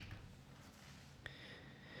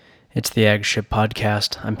It's the Ag Ship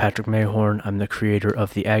Podcast. I'm Patrick Mayhorn. I'm the creator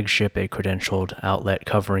of the Ag Ship, a credentialed outlet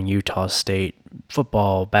covering Utah State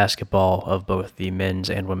football, basketball of both the men's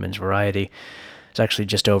and women's variety. I was actually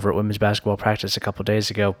just over at women's basketball practice a couple days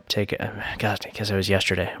ago. I guess it was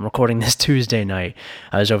yesterday. I'm recording this Tuesday night.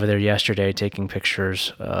 I was over there yesterday taking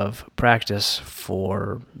pictures of practice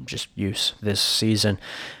for just use this season.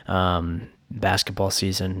 Basketball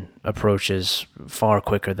season approaches far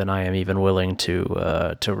quicker than I am even willing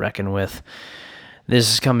to reckon with.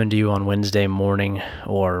 This is coming to you on Wednesday morning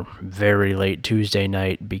or very late Tuesday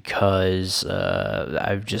night because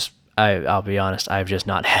I'll be honest, I've just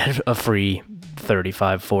not had a free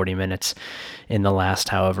 35, 40 minutes in the last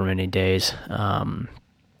however many days.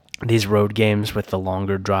 These road games with the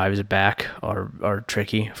longer drives back are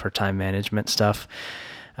tricky for time management stuff.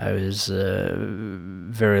 I was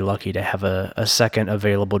very lucky to have a second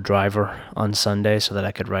available driver on Sunday so that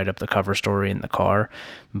I could write up the cover story in the car,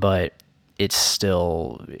 but it's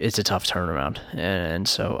a tough turnaround. And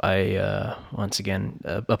so I, once again,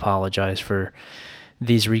 apologize for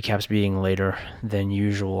these recaps being later than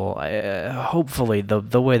usual. Hopefully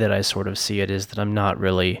the way that I sort of see it is that I'm not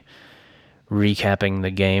really recapping the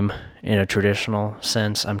game in a traditional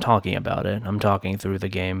sense. I'm talking about it. I'm talking through the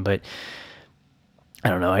game, but I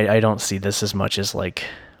don't know. I don't see this as much as like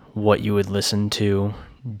what you would listen to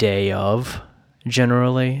day of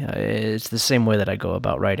generally. It's the same way that I go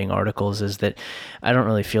about writing articles, is that I don't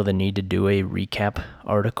really feel the need to do a recap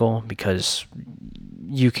article because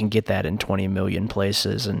you can get that in 20 million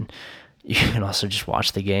places, and you can also just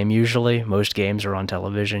watch the game. Usually most games are on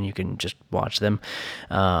television. You can just watch them.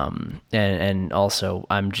 And also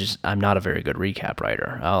I'm not a very good recap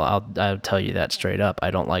writer. I'll tell you that straight up.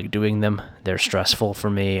 I don't like doing them. They're stressful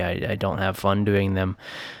for me. I don't have fun doing them.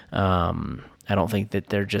 I don't think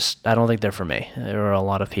they're for me. There are a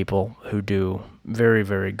lot of people who do very,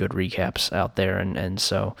 very good recaps out there. And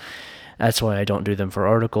so that's why I don't do them for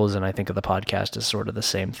articles. And I think of the podcast as sort of the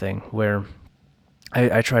same thing, where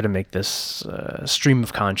I try to make this stream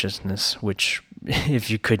of consciousness, which, if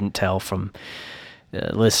you couldn't tell from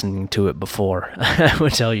listening to it before, I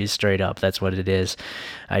would tell you straight up, that's what it is.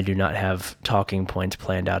 I do not have talking points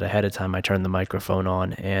planned out ahead of time. I turn the microphone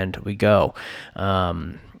on and we go.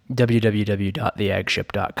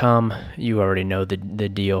 www.theagship.com. You already know the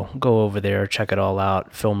deal. Go over there, check it all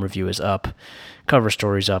out. Film review is up. Cover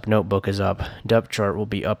story's up. Notebook is up. Depth chart will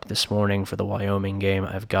be up this morning for the Wyoming game.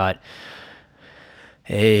 I've got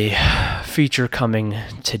a feature coming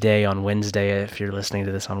today on Wednesday, if you're listening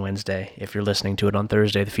to this on Wednesday. If you're listening to it on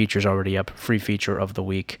Thursday, the feature's already up. Free feature of the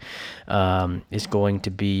week is going to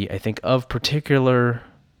be, I think, of particular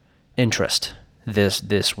interest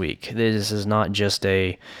this week. This is not just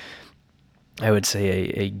I would say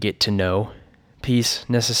a get-to-know piece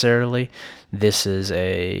necessarily. This is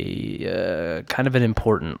a kind of an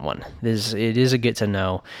important one. It is a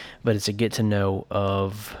get-to-know, but it's a get-to-know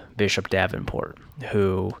of Bishop Davenport,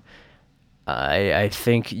 who I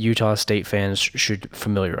think Utah State fans should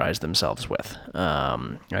familiarize themselves with.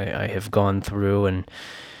 I have gone through and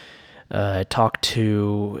talked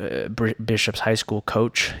to Bishop's high school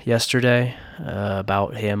coach yesterday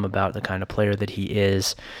about the kind of player that he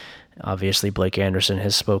is. Obviously, Blake Anderson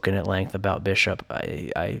has spoken at length about Bishop.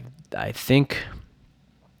 I think,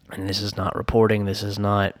 and this is not reporting, this is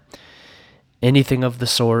not anything of the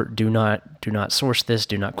sort. Do not source this.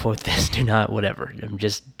 Do not quote this. Do not whatever. I'm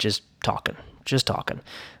just talking. Just talking.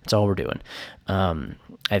 That's all we're doing.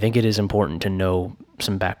 I think it is important to know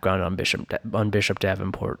some background on Bishop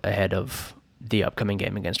Davenport ahead of the upcoming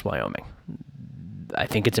game against Wyoming. I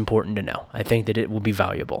think it's important to know. I think that it will be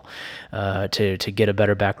valuable to get a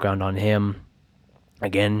better background on him.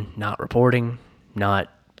 Again, not reporting, not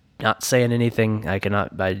saying anything. Do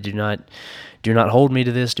not hold me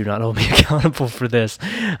to this. Do not hold me accountable for this.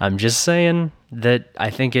 I'm just saying that I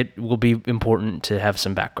think it will be important to have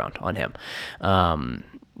some background on him.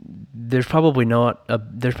 There's probably not a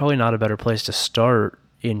better place to start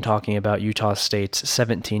in talking about Utah State's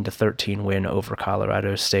 17-13 win over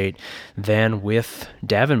Colorado State than with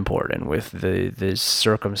Davenport and with the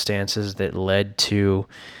circumstances that led to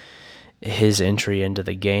his entry into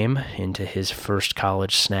the game, into his first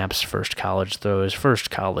college snaps, first college throws,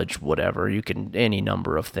 first college whatever. You can, any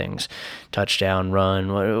number of things, touchdown,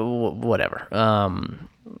 run, whatever.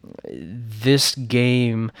 This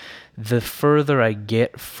game, the further I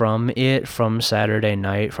get from it, from Saturday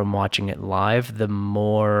night, from watching it live, the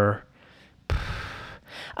more,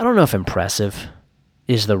 I don't know if impressive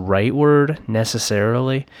is the right word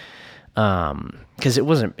necessarily, because it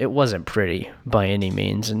wasn't pretty by any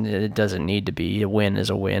means, and it doesn't need to be. A win is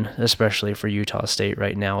a win, especially for Utah State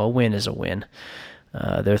right now. A win is a win.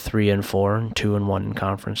 They're 3-4 and 2-1 in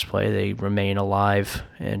conference play. They remain alive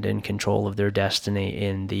and in control of their destiny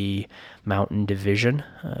in the Mountain Division,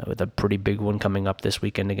 with a pretty big one coming up this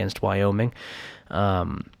weekend against Wyoming.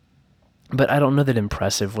 But I don't know that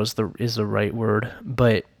impressive is the right word.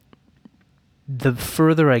 But the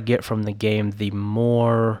further I get from the game, the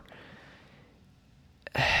more,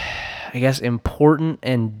 I guess, important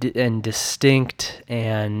and distinct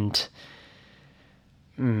and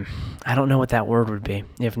I don't know what that word would be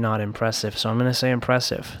if not impressive. So I'm going to say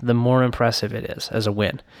impressive. The more impressive it is as a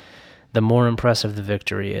win, the more impressive the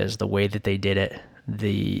victory is, the way that they did it,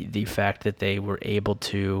 the fact that they were able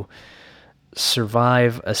to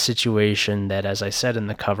survive a situation that, as I said in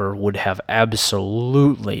the cover, would have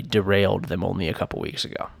absolutely derailed them only a couple weeks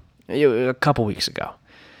ago.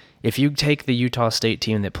 If you take the Utah State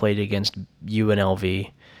team that played against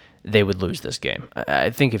UNLV, they would lose this game.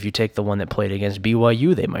 I think if you take the one that played against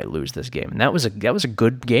BYU, they might lose this game. And that was a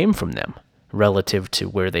good game from them relative to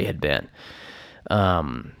where they had been.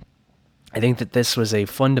 I think that this was a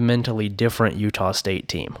fundamentally different Utah State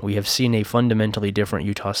team. We have seen a fundamentally different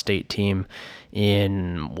Utah State team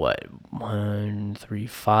in,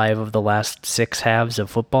 5 of the last 6 halves of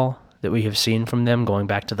football that we have seen from them, going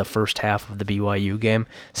back to the first half of the BYU game.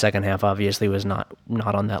 Second half obviously was not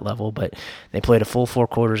on that level, but they played a full 4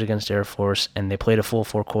 quarters against Air Force, and they played a full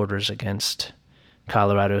 4 quarters against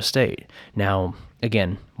Colorado State. Now,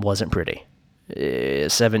 again, wasn't pretty.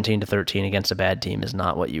 17-13 against a bad team is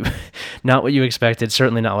not what you expected.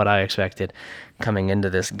 Certainly not what I expected coming into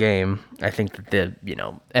this game. I think that the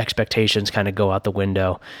expectations kind of go out the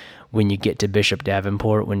window when you get to Bishop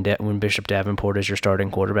Davenport. When Bishop Davenport is your starting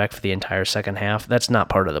quarterback for the entire second half, that's not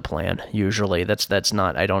part of the plan. Usually, that's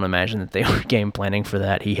not. I don't imagine that they were game planning for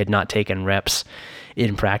that. He had not taken reps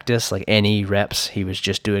in practice, like any reps. He was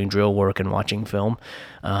just doing drill work and watching film,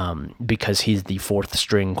 because he's the 4th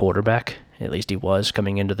string quarterback. At least he was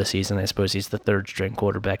coming into the season. I suppose he's the 3rd string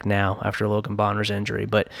quarterback now after Logan Bonner's injury.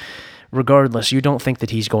 But regardless, you don't think that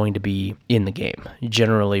he's going to be in the game.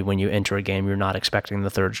 Generally, when you enter a game, you're not expecting the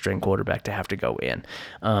 3rd string quarterback to have to go in.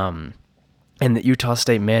 And that Utah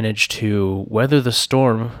State managed to weather the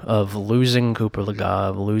storm of losing Cooper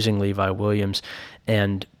Legav, losing Levi Williams,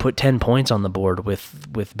 and put 10 points on the board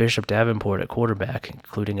with Bishop Davenport at quarterback,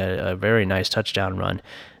 including a very nice touchdown run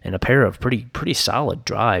and a pair of pretty solid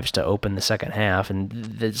drives to open the second half. And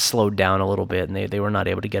that slowed down a little bit, and they were not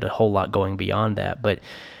able to get a whole lot going beyond that. But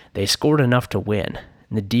they scored enough to win.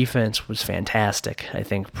 And the defense was fantastic, I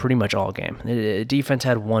think, pretty much all game. The defense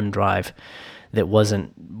had one drive that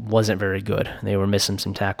wasn't very good. They were missing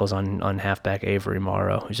some tackles on halfback Avery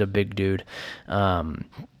Morrow, who's a big dude.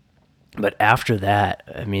 But after that,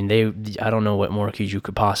 I mean, I don't know what more you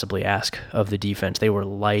could possibly ask of the defense. They were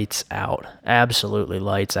lights out, absolutely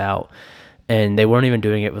lights out. And they weren't even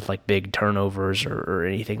doing it with like big turnovers or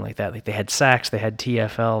anything like that. Like they had sacks, they had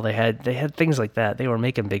TFL, they had things like that. They were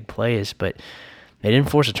making big plays, but they didn't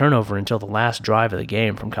force a turnover until the last drive of the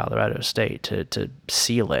game from Colorado State to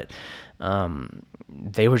seal it.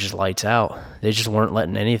 They were just lights out. They just weren't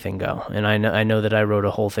letting anything go. And I know that I wrote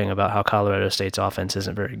a whole thing about how Colorado State's offense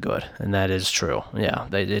isn't very good, and that is true. Yeah,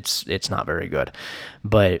 it's not very good,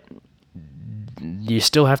 but you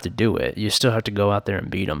still have to do it. You still have to go out there and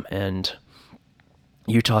beat them. And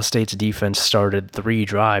Utah State's defense started 3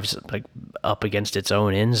 drives like up against its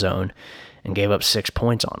own end zone and gave up 6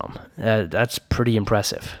 points on them. That's pretty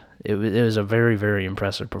impressive. It was a very, very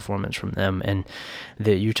impressive performance from them, and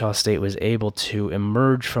that Utah State was able to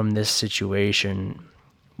emerge from this situation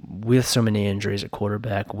with so many injuries at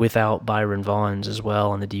quarterback, without Byron Vaughns as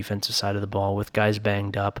well on the defensive side of the ball, with guys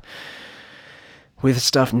banged up, with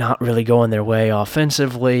stuff not really going their way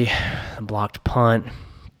offensively, blocked punt,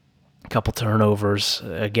 a couple turnovers,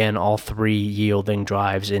 again, all 3 yielding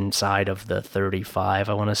drives inside of the 35,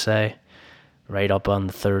 I want to say. Right up on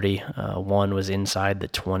the 30. One was inside the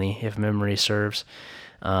 20, if memory serves.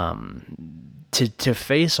 To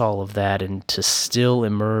face all of that and to still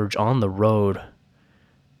emerge on the road,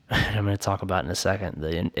 I'm going to talk about in a second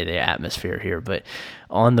the atmosphere here, but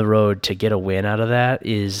on the road to get a win out of that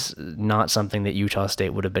is not something that Utah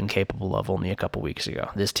State would have been capable of only a couple weeks ago.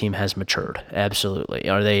 This team has matured, absolutely.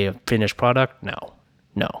 Are they a finished product? No,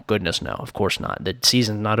 goodness no, of course not. The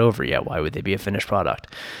season's not over yet. Why would they be a finished product?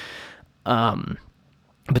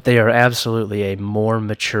 But they are absolutely a more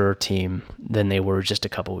mature team than they were just a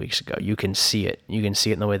couple weeks ago. You can see it. You can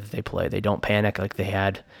see it in the way that they play. They don't panic like they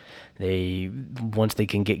had. Once they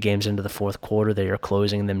can get games into the 4th quarter, they are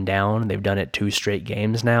closing them down. They've done it 2 straight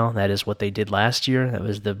games now. That is what they did last year. That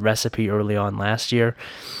was the recipe early on last year.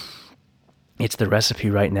 It's the recipe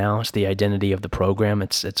right now. It's the identity of the program.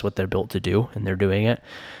 It's what they're built to do, and they're doing it.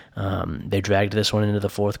 They dragged this one into the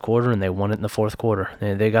fourth quarter, and they won it in the fourth quarter.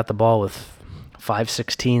 They got the ball with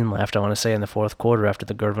 5:16 left, I want to say, in the fourth quarter after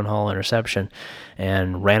the Gervin Hall interception,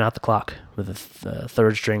 and ran out the clock with a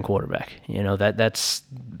third-string quarterback. That's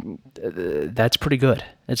pretty good.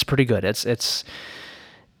 It's pretty good. It's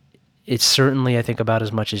certainly, I think, about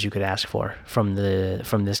as much as you could ask for from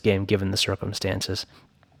this game, given the circumstances.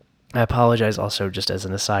 I apologize also, just as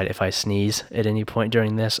an aside, if I sneeze at any point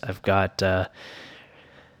during this. I've got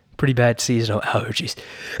pretty bad seasonal allergies.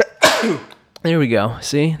 There we go.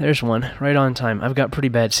 See, there's one right on time. I've got pretty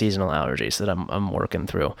bad seasonal allergies that I'm working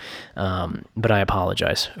through, but I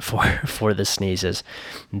apologize for the sneezes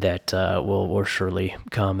that will surely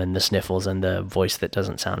come, and the sniffles and the voice that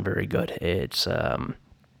doesn't sound very good. It's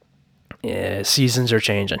seasons are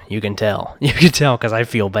changing. You can tell. You can tell because I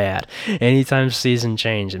feel bad. Anytime season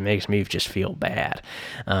change, it makes me just feel bad.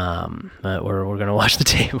 But we're gonna watch the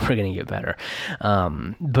tape. We're gonna get better.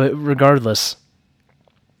 But regardless,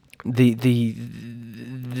 the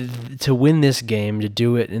to win this game, to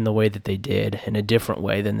do it in the way that they did, in a different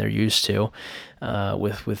way than they're used to,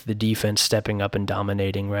 with the defense stepping up and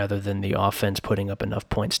dominating rather than the offense putting up enough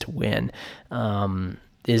points to win,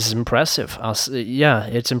 is impressive.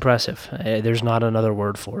 It's impressive. There's not another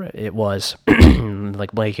word for it. It was,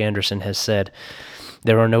 like Blake Anderson has said,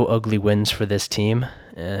 there are no ugly wins for this team,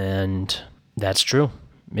 and that's true.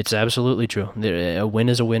 It's absolutely true. A win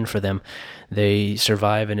is a win for them. They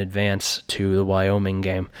survive and advance to the Wyoming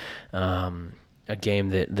game, a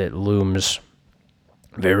game that looms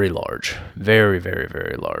very large, very, very,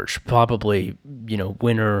 very large. Probably,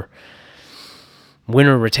 winner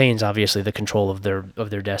retains, obviously, the control of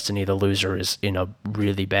their destiny. The loser is in a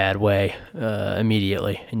really bad way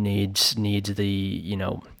immediately. Needs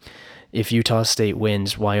the, if Utah State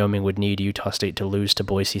wins, Wyoming would need Utah State to lose to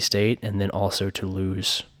Boise State and then also to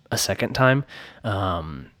lose a second time,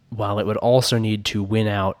 while it would also need to win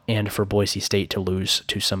out and for Boise State to lose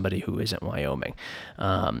to somebody who isn't Wyoming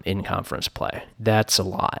in conference play. That's a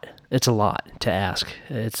lot. It's a lot to ask.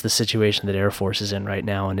 It's the situation that Air Force is in right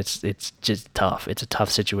now, and it's just tough. It's a tough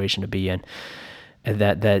situation to be in. And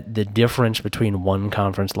that the difference between one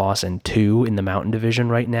conference loss and two in the Mountain Division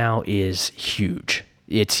right now is huge.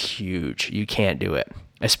 It's huge. You can't do it,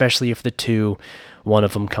 especially if one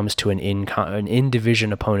of them comes to an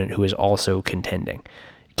in-division opponent who is also contending.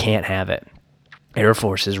 Can't have it. Air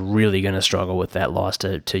Force is really going to struggle with that loss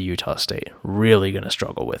to Utah State. Really going to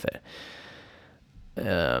struggle with it.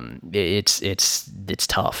 It's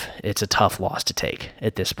tough. It's a tough loss to take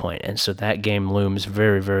at this point, and so that game looms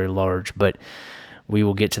very, very large. But we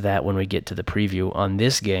will get to that when we get to the preview on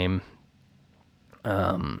this game.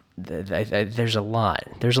 There's a lot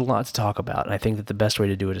to talk about, and I think that the best way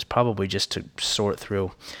to do it is probably just to sort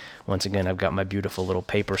through. Once again, I've got my beautiful little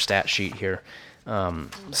paper stat sheet here.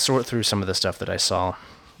 Sort through some of the stuff that I saw,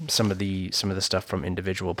 some of the stuff from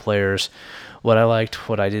individual players, what I liked,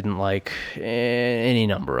 what I didn't like, any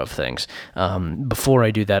number of things. Before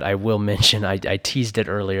I do that, I will mention, I teased it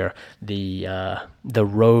earlier, the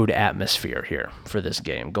road atmosphere here for this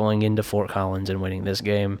game, going into Fort Collins and winning this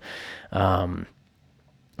game.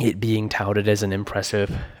 It being touted as an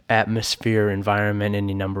impressive atmosphere, environment,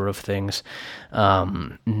 any number of things.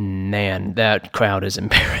 Man, that crowd is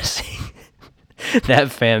embarrassing.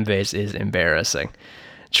 That fan base is embarrassing.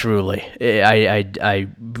 Truly. I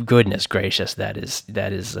goodness gracious, that is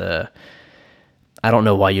I don't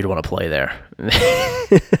know why you'd want to play there.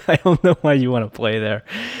 I don't know why you want to play there.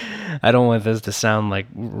 I don't want this to sound like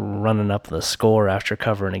running up the score after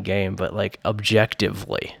covering a game, but like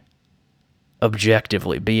objectively,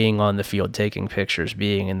 being on the field, taking pictures,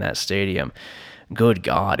 being in that stadium, good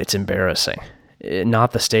God, it's embarrassing.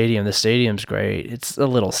 Not the stadium. The stadium's great. It's a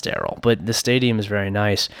little sterile, but the stadium is very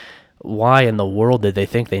nice. Why in the world did they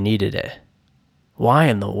think they needed it? Why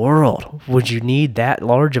in the world would you need that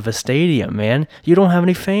large of a stadium, man? You don't have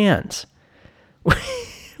any fans. What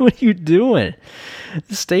are you doing?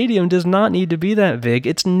 The stadium does not need to be that big.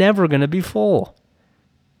 It's never going to be full.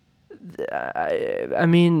 I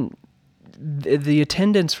mean, the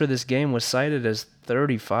attendance for this game was cited as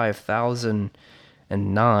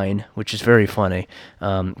 35,009, which is very funny,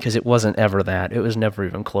 because it wasn't ever that. It was never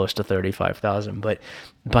even close to 35,000. But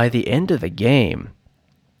by the end of the game,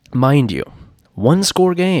 mind you,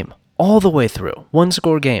 one-score game all the way through.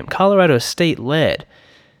 One-score game. Colorado State led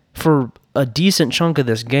for a decent chunk of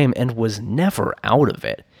this game and was never out of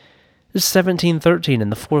it. It was 17-13 in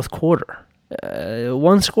the fourth quarter.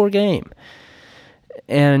 One-score game.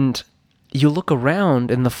 And you look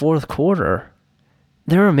around in the fourth quarter,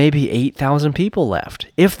 there are maybe 8,000 people left,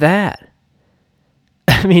 if that.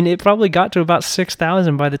 I mean, it probably got to about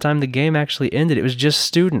 6,000 by the time the game actually ended. It was just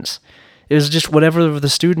students. It was just whatever the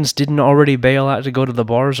students didn't already bail out to go to the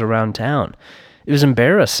bars around town. It was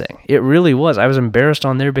embarrassing. It really was. I was embarrassed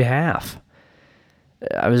on their behalf.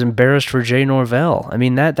 I was embarrassed for Jay Norvell. I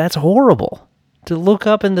mean, that's horrible. To look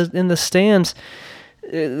up in the stands,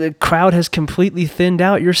 the crowd has completely thinned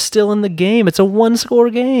out. You're still in the game. It's a one-score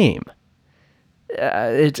game.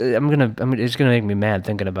 It's gonna make me mad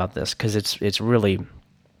thinking about this, because it's really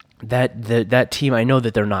that team. I know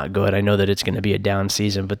that they're not good. I know that it's going to be a down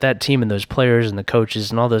season, but that team and those players and the coaches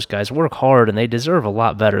and all those guys work hard, and they deserve a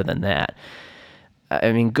lot better than that.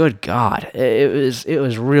 I mean, good God, it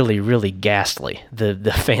was really, really ghastly,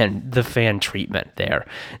 the fan treatment there.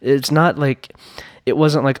 It's not like, it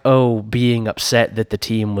wasn't like, oh, being upset that the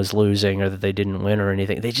team was losing or that they didn't win or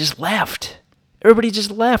anything. They just left. Everybody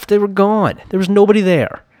just left. They were gone. There was nobody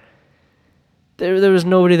there. There was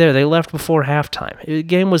nobody there. They left before halftime. The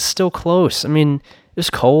game was still close. I mean, it was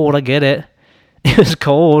cold. I get it. It was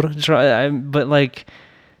cold. But like,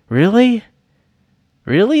 really?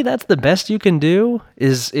 Really? That's the best you can do?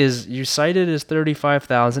 Is you cited as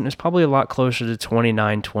 35,000. It's probably a lot closer to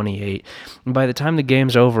 29, 28. And by the time the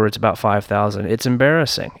game's over, it's about 5,000. It's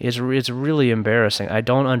embarrassing. It's really embarrassing. I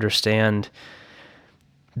don't understand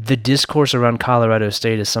the discourse around Colorado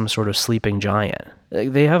State as some sort of sleeping giant.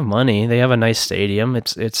 They have money. They have a nice stadium.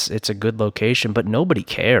 It's a good location, but nobody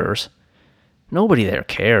cares. Nobody there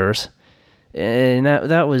cares. And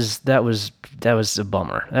that was a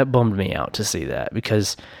bummer. That bummed me out to see that,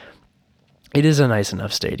 because it is a nice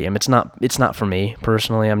enough stadium. It's not for me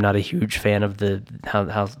personally. I'm not a huge fan of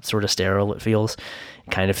how sort of sterile it feels.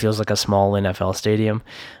 It kind of feels like a small NFL stadium.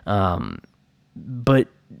 But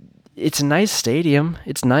it's a nice stadium.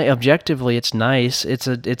 It's nice. Objectively, it's nice. It's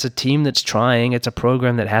a team that's trying. It's a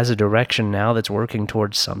program that has a direction now, that's working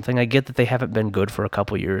towards something. I get that they haven't been good for a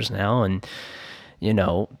couple years now, and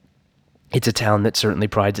it's a town that certainly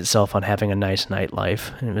prides itself on having a nice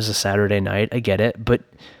nightlife. It was a Saturday night. I get it. But,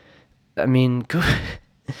 I mean,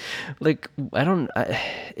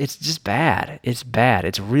 it's just bad. It's bad.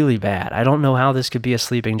 It's really bad. I don't know how this could be a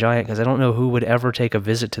sleeping giant, because I don't know who would ever take a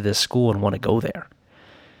visit to this school and want to go there.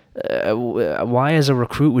 Why, as a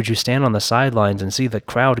recruit, would you stand on the sidelines and see the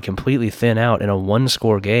crowd completely thin out in a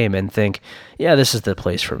one-score game and think, yeah, this is the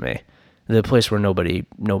place for me? The place where nobody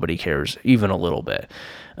cares even a little bit.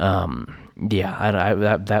 That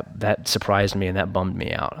surprised me, and that bummed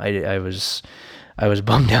me out. I was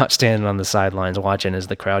bummed out standing on the sidelines watching as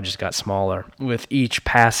the crowd just got smaller with each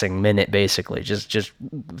passing minute, basically just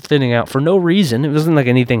thinning out for no reason. It wasn't like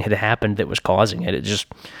anything had happened that was causing it. It just,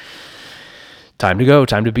 time to go,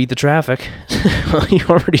 time to beat the traffic. Well, you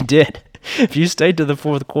already did. If you stayed to the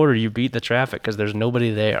fourth quarter, you beat the traffic, because there's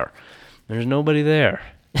nobody there. There's nobody there.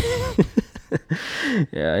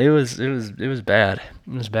 Yeah, it was bad.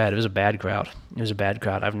 It was bad. It was a bad crowd. It was a bad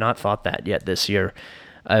crowd. I've not thought that yet this year.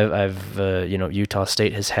 Utah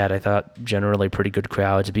State has had, I thought, generally pretty good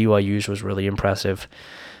crowds. BYU's was really impressive.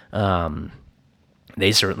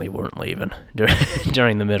 They certainly weren't leaving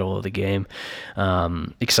during the middle of the game.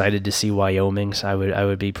 Excited to see Wyoming's. I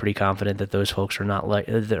would be pretty confident that those folks are not going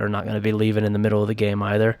to be leaving in the middle of the game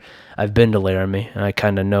either. I've been to Laramie, and I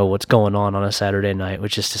kind of know what's going on a Saturday night,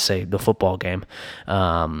 which is to say the football game.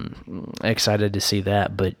 Excited to see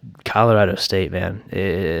that. But Colorado State, man,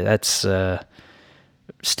 that's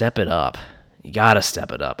step it up. You gotta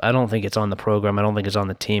step it up. I don't think it's on the program. I don't think it's on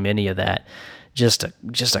the team. Any of that. Just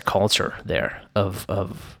a culture there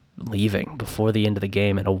of leaving before the end of the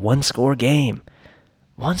game in a one-score game.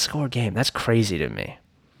 One-score game. That's crazy to me.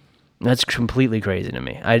 That's completely crazy to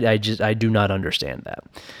me. I do not understand that.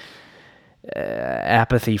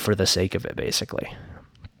 Apathy for the sake of it, basically.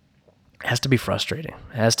 It has to be frustrating.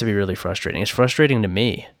 It has to be really frustrating. It's frustrating to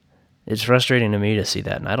me. It's frustrating to me to see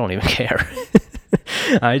that, and I don't even care.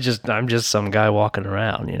 I'm just some guy walking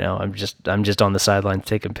around, I'm just on the sidelines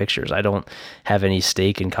taking pictures. I don't have any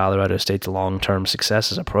stake in Colorado State's long-term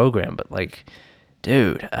success as a program, but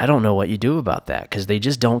dude, I don't know what you do about that, because they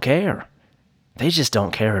just don't care. They just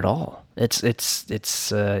don't care at all. It's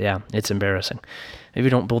embarrassing. Maybe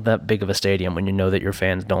don't build that big of a stadium when you know that your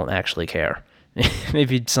fans don't actually care.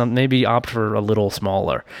 Maybe opt for a little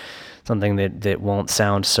smaller, something that won't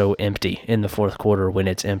sound so empty in the fourth quarter when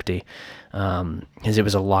it's empty. Because it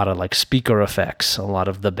was a lot of speaker effects, a lot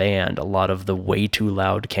of the band, a lot of the way too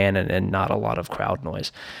loud cannon, and not a lot of crowd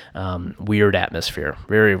noise. Weird atmosphere.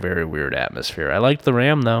 Very, very weird atmosphere. I liked the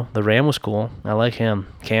Ram, though. The Ram was cool. I like him.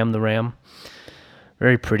 Cam the Ram.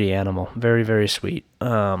 Very pretty animal. Very, very sweet.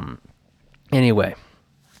 Anyway,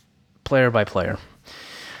 player by player.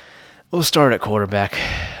 We'll start at quarterback.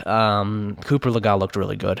 Cooper Legas looked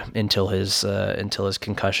really good until his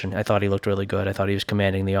concussion. I thought he looked really good. I thought he was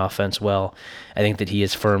commanding the offense well. I think that he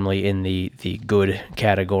is firmly in the good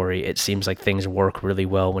category. It seems like things work really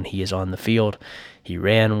well when he is on the field. He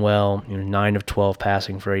ran well, 9 of 12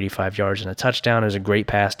 passing for 85 yards and a touchdown. It was a great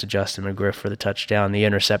pass to Justin McGriff for the touchdown. The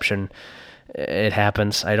interception, it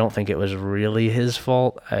happens. I don't think it was really his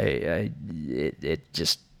fault. It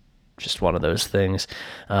just one of those things.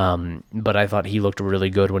 But I thought he looked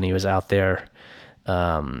really good when he was out there.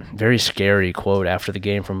 Very scary quote after the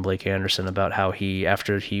game from Blake Anderson about how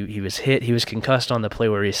after he was hit, he was concussed on the play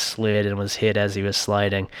where he slid and was hit as he was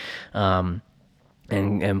sliding.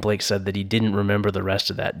 And Blake said that he didn't remember the rest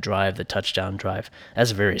of that drive, the touchdown drive.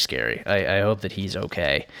 That's very scary. I hope that he's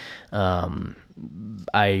okay. Again,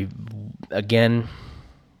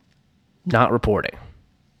 not reporting.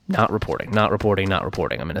 I'm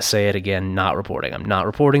going to say it again, not reporting. I'm not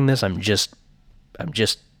reporting this. I'm just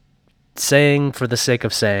saying for the sake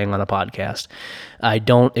of saying on a podcast. I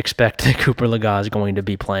don't expect that Cooper Legas is going to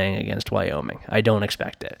be playing against Wyoming. I don't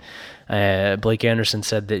expect it. Blake Anderson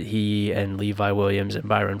said that he and Levi Williams and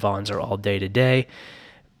Byron Vaughns are all day-to-day.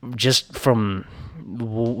 Just from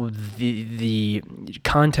the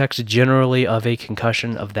context generally of a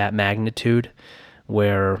concussion of that magnitude,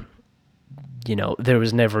 where there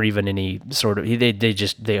was never even any sort of,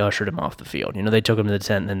 they ushered him off the field. They took him to the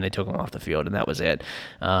tent and then they took him off the field, and that was it.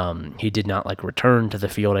 He did not return to the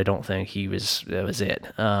field. I don't think that was it.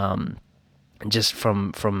 Just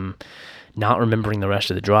from not remembering the rest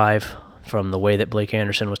of the drive, from the way that Blake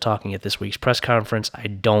Anderson was talking at this week's press conference, I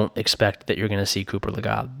don't expect that you're going to see Cooper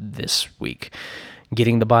Legas this week.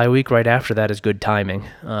 Getting the bye week right after that is good timing.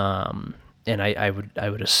 And I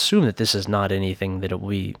would assume that this is not anything that it will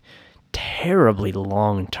be terribly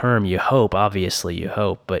long term. You hope,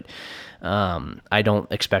 but I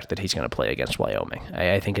don't expect that he's going to play against Wyoming.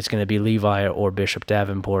 I think it's going to be Levi or Bishop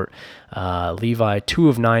Davenport. Levi, 2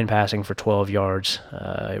 of 9 passing for 12 yards,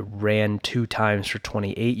 ran 2 times for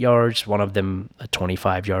 28 yards, one of them a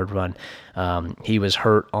 25-yard run. He was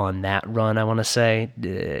hurt on that run, I want to say,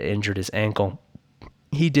 injured his ankle.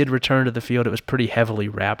 He did return to the field. It was pretty heavily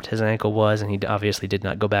wrapped, his ankle was, and he obviously did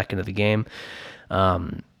not go back into the game.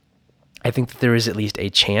 I think that there is at least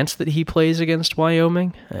a chance that he plays against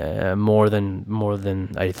Wyoming, more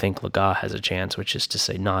than I think Legas has a chance, which is to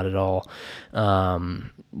say not at all.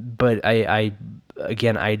 But I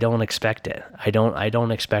don't expect it. I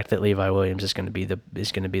don't expect that Levi Williams is going to be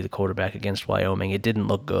the quarterback against Wyoming. It didn't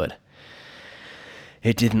look good.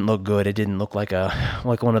 It didn't look like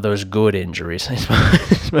one of those good injuries.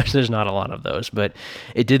 There's not a lot of those, but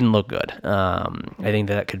it didn't look good. I think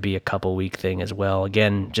that could be a couple week thing as well.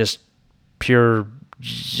 Again, just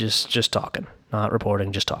talking, not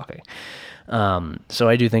reporting, just talking. So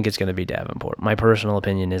I do think it's going to be Davenport. My personal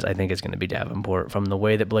opinion is I think it's going to be Davenport. From the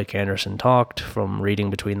way that Blake Anderson talked, from reading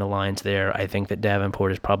between the lines there, I think that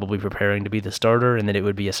Davenport is probably preparing to be the starter, and that it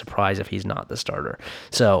would be a surprise if he's not the starter.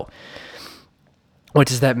 So what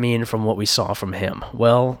does that mean from what we saw from him?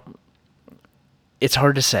 Well, it's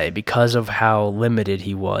hard to say because of how limited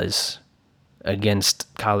he was against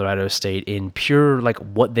Colorado State in pure,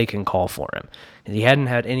 what they can call for him. He hadn't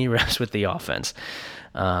had any reps with the offense.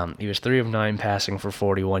 He was 3 of 9 passing for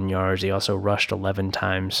 41 yards. He also rushed 11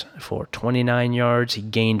 times for 29 yards. He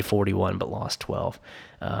gained 41 but lost 12.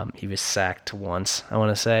 He was sacked once, I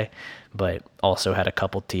want to say, but also had a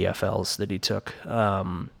couple TFLs that he took.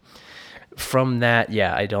 From that,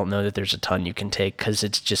 I don't know that there's a ton you can take because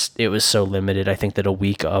it was so limited. I think that a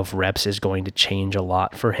week of reps is going to change a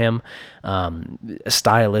lot for him.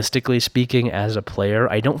 Stylistically speaking, as a player,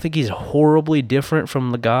 I don't think he's horribly different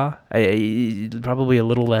from Legas. Probably a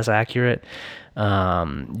little less accurate.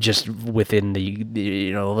 Just within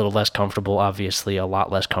the a little less comfortable, obviously a lot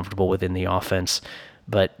less comfortable within the offense.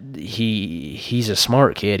 But he's a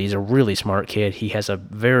smart kid. He's a really smart kid. He has a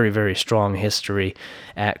very, very strong history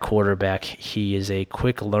at quarterback. He is a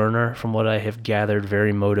quick learner from what I have gathered,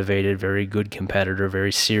 very motivated, very good competitor,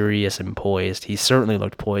 very serious and poised. He certainly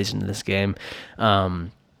looked poised in this game. A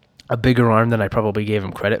bigger arm than I probably gave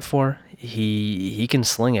him credit for. He can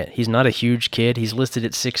sling it. He's not a huge kid. He's listed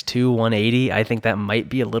at 6'2", 180. I think that might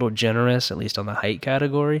be a little generous, at least on the height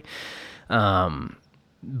category.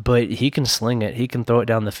 But he can sling it. He can throw it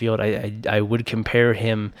down the field. I would compare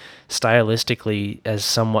him stylistically as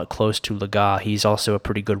somewhat close to Legas. He's also a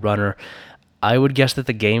pretty good runner. I would guess that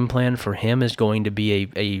the game plan for him is going to be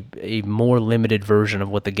a more limited version of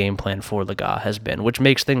what the game plan for Lega has been, which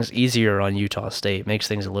makes things easier on Utah State, makes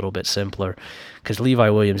things a little bit simpler, because Levi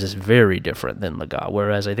Williams is very different than Lega,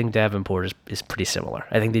 whereas I think Davenport is pretty similar.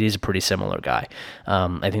 I think that he's a pretty similar guy.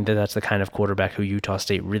 I think that that's the kind of quarterback who Utah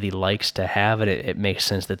State really likes to have, and it makes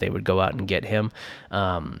sense that they would go out and get him.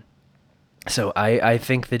 So I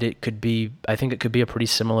think that it could be a pretty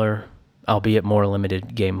similar, albeit more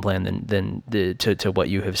limited game plan to what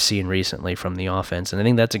you have seen recently from the offense. And I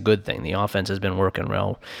think that's a good thing. The offense has been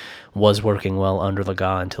was working well under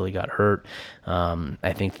Lega until he got hurt.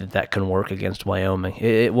 I think that can work against Wyoming.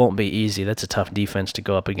 It won't be easy. That's a tough defense to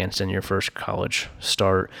go up against in your first college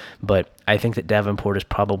start. But I think that Davenport is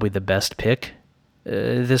probably the best pick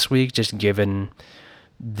this week, just given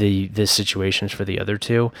the situations for the other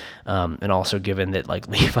two, and also given that like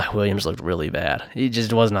Levi Williams looked really bad. He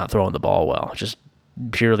just was not throwing the ball well. Just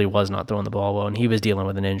purely was not throwing the ball well, and he was dealing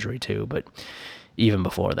with an injury too. But even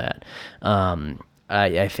before that,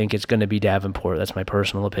 I think it's going to be Davenport. That's my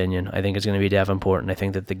personal opinion. I think it's going to be Davenport, and I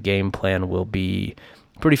think that the game plan will be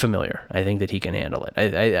pretty familiar. I think that he can handle it.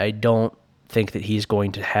 I don't think that he's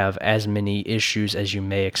going to have as many issues as you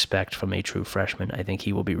may expect from a true freshman. I think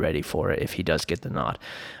he will be ready for it if he does get the nod.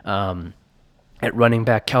 At running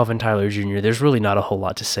back, Calvin Tyler Jr., there's really not a whole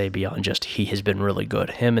lot to say beyond just he has been really good.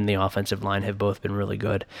 Him and the offensive line have both been really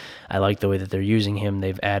good. I like the way that they're using him.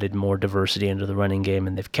 They've added more diversity into the running game,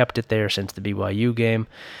 and they've kept it there since the BYU game.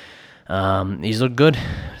 He's looked good.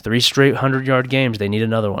 3 straight 100-yard games. They need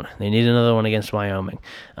another one. They need another one against Wyoming.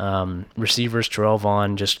 Receivers, Terrell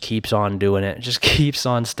Vaughn just keeps on doing it. Just keeps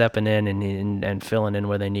on stepping in and filling in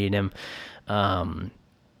where they need him.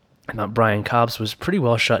 I thought Brian Cobbs was pretty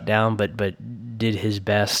well shut down, but did his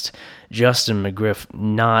best. Justin McGriff,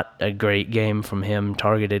 not a great game from him.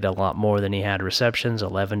 Targeted a lot more than he had receptions,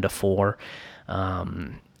 11-4.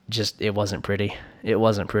 Just it wasn't pretty. It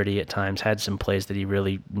wasn't pretty at times. Had some plays that he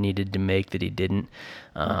really needed to make that he didn't.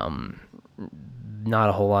 Not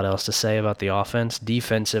a whole lot else to say about the offense.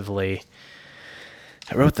 Defensively,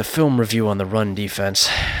 I wrote the film review on the run defense,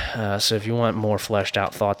 so if you want more fleshed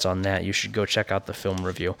out thoughts on that, you should go check out the film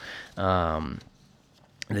review.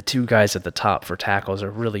 The two guys at the top for tackles are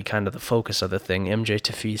really kind of the focus of the thing, MJ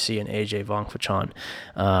Tafisi and AJ Vongphachanh.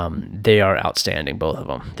 They are outstanding, both of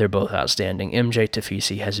them. They're both outstanding. MJ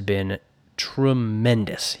Tafisi has been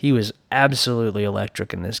tremendous. He was absolutely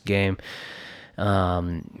electric in this game.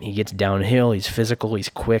 He gets downhill, he's physical, he's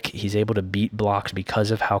quick, he's able to beat blocks because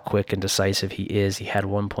of how quick and decisive he is. He had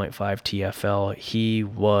 1.5 TFL. He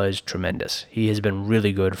was tremendous. He has been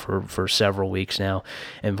really good for several weeks now,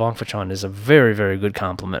 and Vongphachanh is a very, very good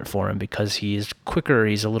complement for him because he's quicker,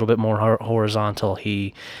 he's a little bit more horizontal,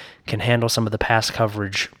 he can handle some of the pass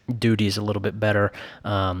coverage duties a little bit better.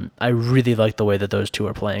 I really like the way that those two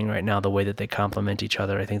are playing right now, the way that they complement each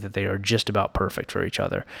other. I think that they are just about perfect for each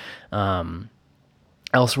other.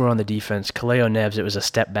 Elsewhere on the defense, Kaleo Neves, it was a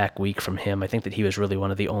step-back week from him. I think that he was really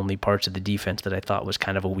one of the only parts of the defense that I thought was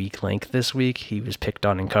kind of a weak link this week. He was picked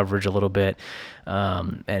on in coverage a little bit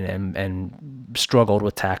and struggled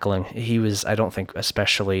with tackling. He was, I don't think,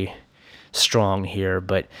 especially strong here,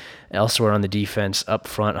 but elsewhere on the defense, up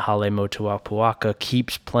front, Hale Motuapuaka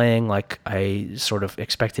keeps playing like I sort of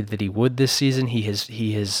expected that he would this season. He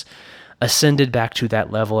has ascended back to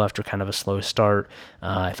that level after kind of a slow start.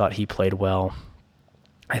 I thought he played well.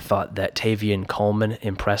 I thought that Tavian Coleman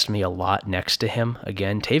impressed me a lot next to him.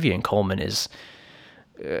 Again, Tavian Coleman is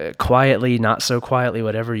quietly, not so quietly,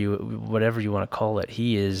 whatever you want to call it.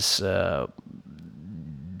 He is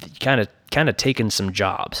kind of taking some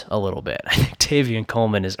jobs a little bit. I think Tavian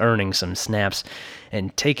Coleman is earning some snaps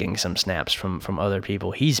and taking some snaps from other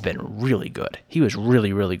people. He's been really good. He was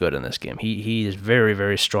really, really good in this game. He is very,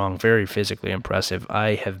 very strong, very physically impressive.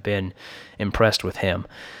 I have been impressed with him.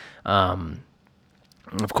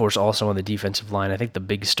 Of course, also on the defensive line, I think the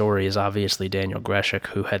big story is obviously Daniel Greshik,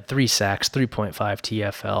 who had 3 sacks, 3.5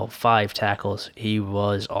 TFL, 5 tackles. He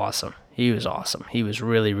was awesome. He was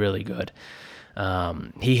really, really good.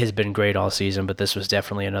 He has been great all season, but this was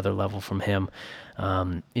definitely another level from him.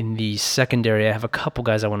 In the secondary, I have a couple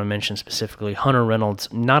guys I want to mention specifically. Hunter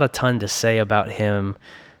Reynolds, not a ton to say about him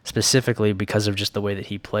specifically because of just the way that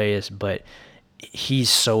he plays, but he's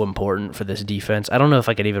so important for this defense. I don't know if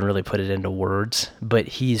I could even really put it into words, but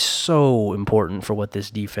he's so important for what this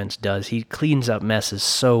defense does. He cleans up messes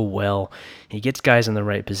so well. He gets guys in the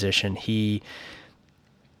right position. He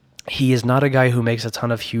is not a guy who makes a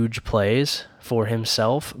ton of huge plays for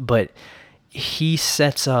himself, but he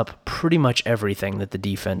sets up pretty much everything that the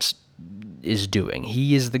defense is doing.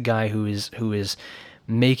 He is the guy who is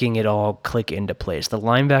making it all click into place. The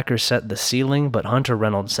linebackers set the ceiling, but Hunter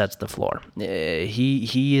Reynolds sets the floor.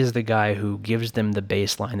 He is the guy who gives them the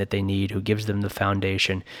baseline that they need, who gives them the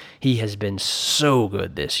foundation. He has been so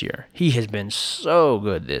good this year.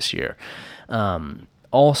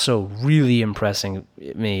 Also really impressing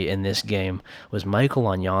me in this game was Michael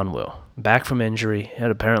Onyanwu. Back from injury,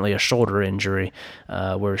 had apparently a shoulder injury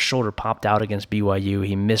where his shoulder popped out against BYU.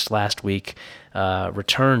 He missed last week,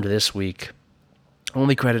 returned this week.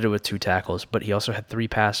 Only credited with 2 tackles, but he also had 3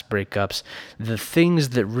 pass breakups. The things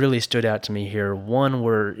that really stood out to me here, one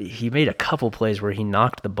where he made a couple plays where he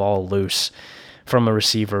knocked the ball loose from a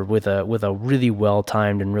receiver with a really well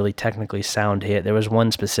timed and really technically sound hit. There was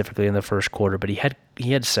one specifically in the first quarter, but he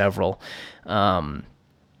had several. And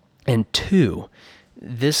 2,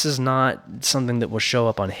 this is not something that will show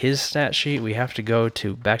up on his stat sheet. We have to go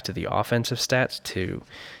back to the offensive stats to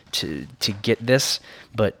get this.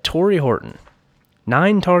 But Torrey Horton,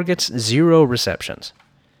 9 targets, 0 receptions.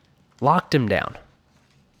 Locked him down.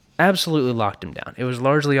 Absolutely locked him down. It was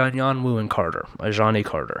largely on Onyanwu and Carter, Ajani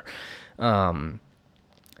Carter. And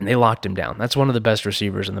they locked him down. That's one of the best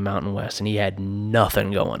receivers in the Mountain West, and he had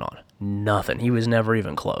nothing going on. Nothing. He was never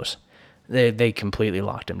even close. They completely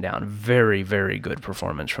locked him down. Very, very good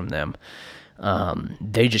performance from them.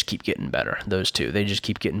 They just keep getting better, those 2. They just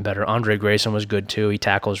keep getting better. Andre Grayson was good, too. He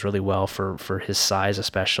tackles really well for his size,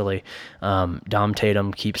 especially. Dom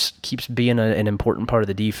Tatum keeps being an important part of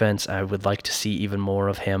the defense. I would like to see even more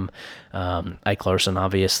of him. Ike Larson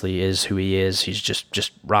obviously is who he is. He's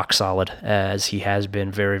just rock solid, as he has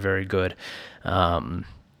been. Very, very good.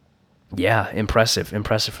 Yeah, impressive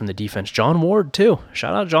from the defense. John Ward, too.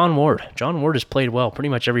 Shout out John Ward. John Ward has played well pretty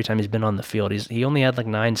much every time he's been on the field. He only had like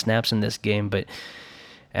 9 snaps in this game, but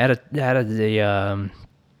had a 1.5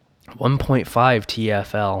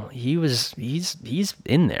 TFL. He's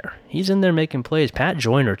in there. He's in there making plays. Pat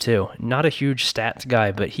Joyner, too. Not a huge stats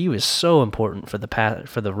guy, but he was so important for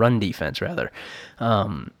the run defense, rather.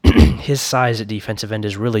 His size at defensive end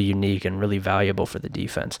is really unique and really valuable for the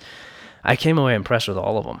defense. I came away impressed with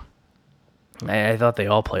all of them. I thought they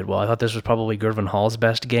all played well. I thought this was probably Gervin Hall's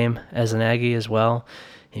best game as an Aggie as well.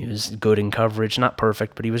 He was good in coverage. Not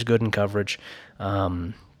perfect, but he was good in coverage.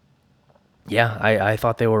 I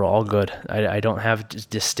thought they were all good. I don't have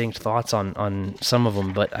distinct thoughts on some of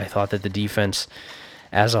them, but I thought that the defense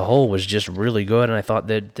as a whole was just really good, and I thought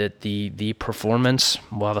that the performance,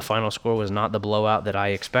 while the final score was not the blowout that I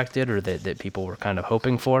expected or that people were kind of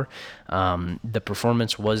hoping for, the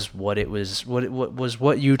performance was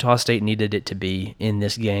what Utah State needed it to be in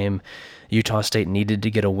this game. Utah State needed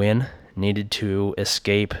to get a win, needed to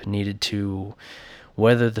escape, needed to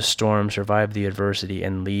weather the storm, survive the adversity,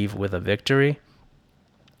 and leave with a victory,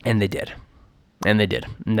 and they did. And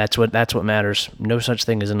that's what matters. No such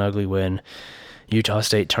thing as an ugly win. Utah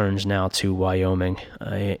State turns now to Wyoming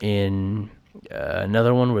in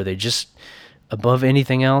another one where they just, above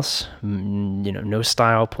anything else, no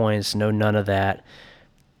style points, none of that.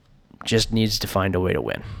 Just needs to find a way to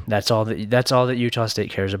win. That's all that Utah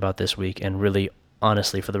State cares about this week, and really,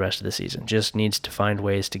 honestly, for the rest of the season. Just needs to find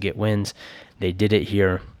ways to get wins. They did it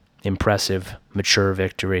here. Impressive, mature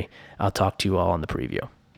victory. I'll talk to you all on the preview.